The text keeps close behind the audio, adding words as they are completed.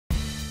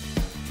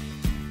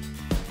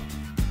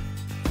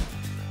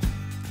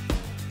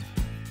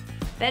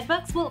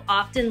Bedbugs will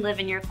often live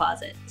in your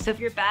closet, so if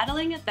you're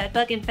battling a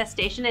bedbug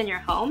infestation in your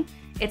home,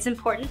 it's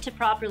important to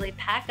properly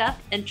pack up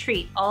and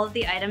treat all of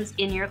the items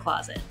in your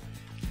closet.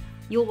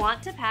 You'll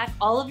want to pack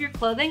all of your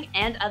clothing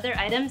and other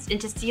items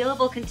into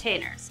sealable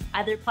containers,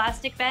 either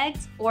plastic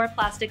bags or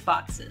plastic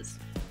boxes.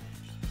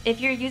 If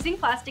you're using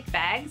plastic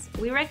bags,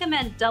 we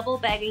recommend double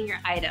bagging your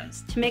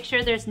items to make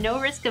sure there's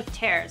no risk of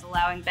tears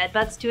allowing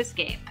bedbugs to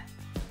escape.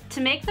 To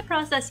make the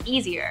process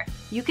easier,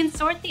 you can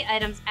sort the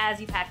items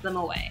as you pack them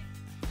away.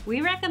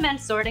 We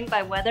recommend sorting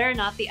by whether or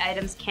not the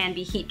items can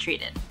be heat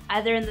treated,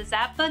 either in the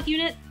ZappBug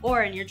unit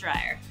or in your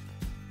dryer.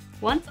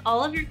 Once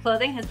all of your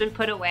clothing has been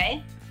put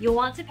away, you'll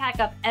want to pack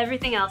up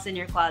everything else in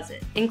your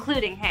closet,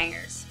 including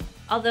hangers.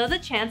 Although the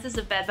chances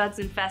of bedbugs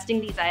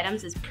infesting these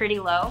items is pretty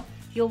low,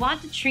 you'll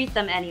want to treat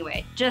them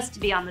anyway, just to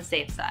be on the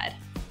safe side.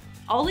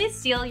 Always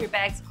seal your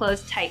bags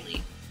closed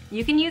tightly.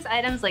 You can use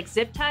items like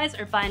zip ties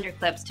or binder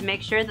clips to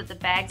make sure that the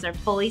bags are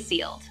fully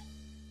sealed.